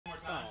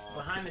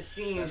behind the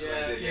scenes.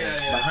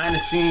 Behind the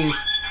scenes,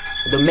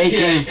 the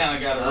making.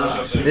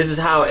 This is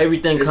how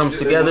everything comes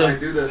together.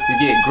 You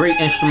get great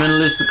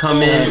instrumentalists to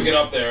come in.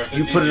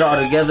 You put it all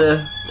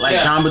together like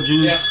Jamba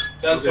Juice.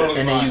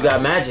 And then you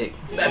got magic.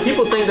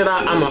 People think that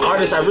I'm an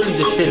artist. I really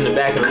just sit in the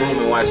back of the room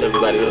and watch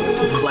everybody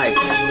else. Like,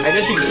 I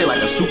guess you could say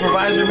like a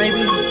supervisor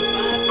maybe.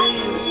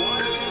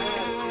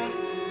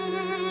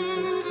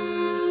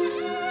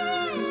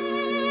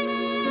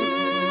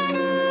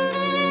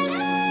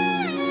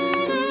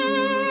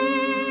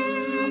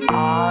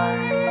 I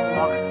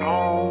wanna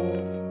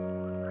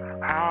know,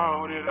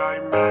 how did I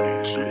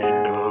manage to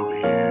end up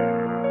here?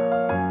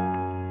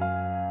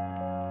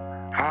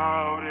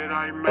 How did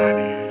I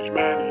manage?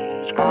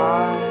 I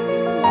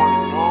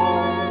wanna know,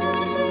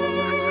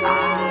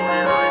 how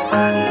did I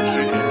manage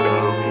to end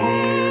up here?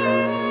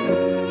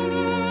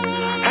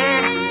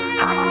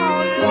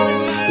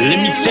 Let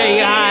me tell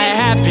you how it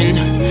happened.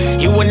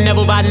 It was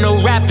never about no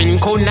rapping.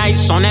 Cold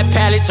nights on that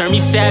pallet turn me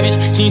savage.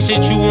 Seen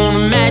shit you won't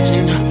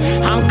imagine.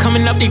 I'm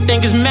coming up, they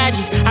think it's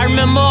magic. I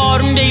remember all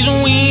them days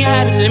when we ain't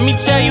had it. Let me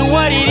tell you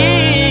what it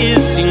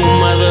is. Single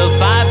mother,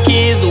 5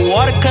 kids, the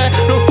water cut,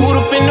 no food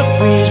up in the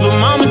fridge. But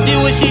mama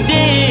did what she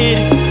did,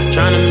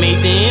 trying to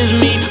make the ends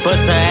meet.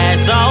 Bust her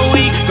ass all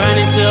week,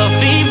 grinding till her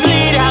feet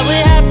bleed. How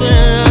it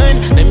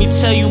happened? Let me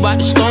tell you about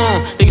the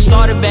storm. They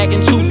started back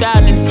in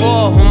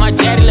 2004 when my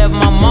daddy left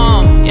my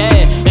mom.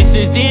 Yeah, and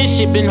since then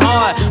shit been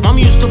hard. Mom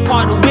used to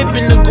park the whip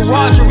in the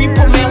garage. A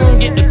repo man won't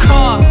get the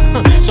car,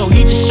 so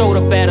he just showed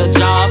up at a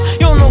job.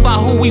 You don't know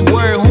about who we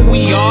were, who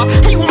we are.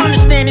 How you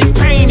understand this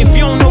pain if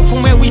you don't know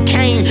from where we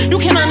came? You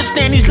can't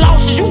understand these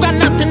losses, you got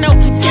nothing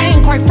else to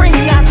gain. Quite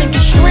frankly, I think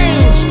it's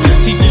strange.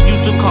 Teachers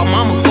used to call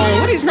mama phone,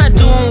 but he's not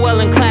doing well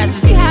in class.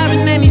 Is he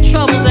having any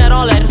troubles at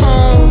all at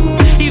home?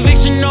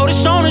 Eviction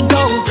notice on the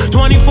door.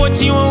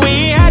 2014 when we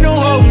ain't had no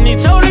hope, and he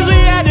told us we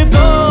had to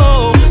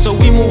go. So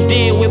we moved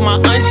in with my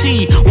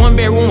auntie,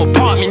 1-bedroom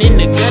apartment in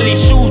the gully.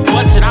 Shoes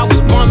busted, I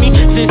was bummy.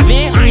 Since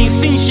then, I ain't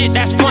seen shit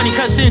that's funny.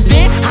 Cause since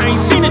then, I ain't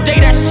seen a day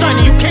that's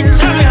sunny. You can't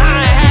tell me how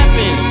it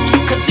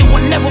happened, cause it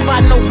was never by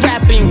no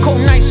rapping.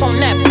 Cold nights on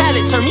that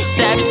pallet turn me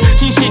savage.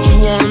 Seen shit you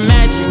won't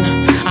imagine.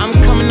 I'm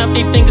coming up,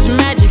 they think it's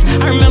magic.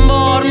 I remember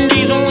all them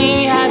days when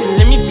we ain't had it.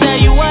 Let me tell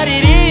you what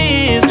it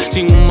is.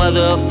 Single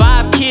mother of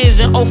 5 kids.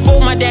 In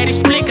 04, my daddy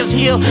split cause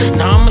he'll.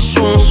 Now I'ma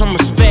show him some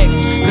respect,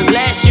 cause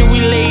last year we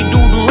laid do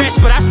the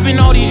rest. But I spent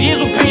all these years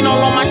with pain all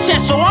on my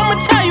chest. So I'ma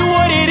tell you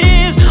what it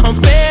is. I'm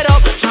fed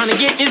up, trying to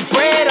get this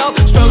bread up.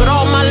 Struggled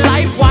all my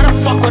life, why the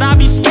fuck would I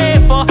be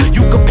scared for?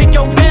 You could pick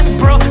your best,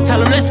 bro.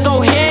 Tell him let's go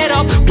head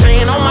up.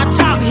 Playing on my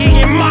top, he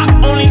get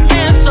mocked, only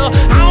answer.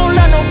 I don't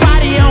love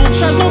nobody, I don't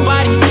trust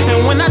nobody.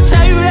 And when I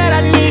tell you that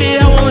I need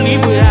it, I won't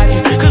leave without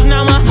it. Cause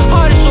now my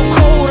heart is so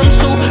cold, I'm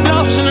so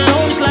lost and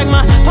alone. It's like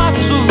my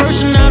pockets were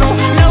bursting, I don't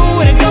know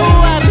where to go.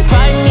 I've been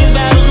fighting these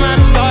battles, my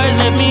scars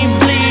left me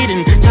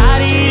bleeding.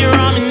 Tired of eating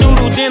ramen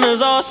noodle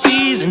dinners all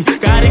season.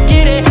 Gotta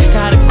get it,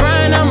 gotta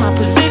grind out my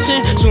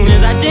position. Soon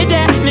as I did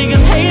that,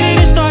 niggas hated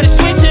and started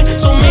switching.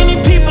 So many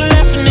people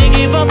left and they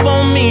gave up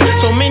on me.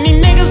 So many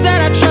niggas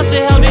that I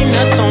trusted held they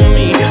nuts on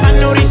me. I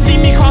know they see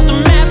me cross the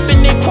map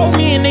and they quote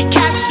me in they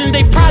caption.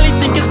 They probably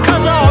think it's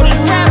cause of all this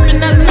rapping.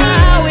 That's not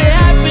how it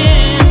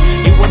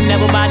happened. It was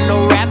never about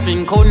no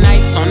rapping. Cold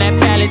nights on that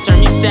pallet turn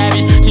me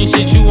savage. Seen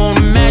shit you won't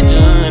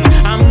imagine.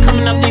 I'm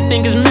coming up, they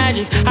think it's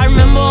magic. I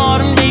remember all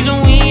them days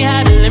when we ain't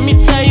had it. Let me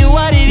tell you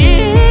what it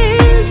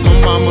is. My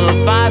mama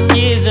of 5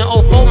 kids. In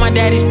 04, my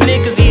daddy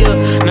split cause he'll.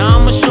 Now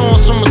I'ma show him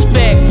some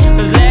respect,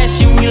 cause last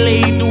year we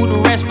laid do the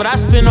rest. But I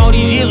spent all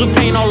these years with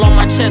pain all on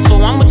my chest. So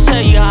I'ma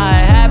tell you how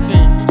it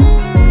happened.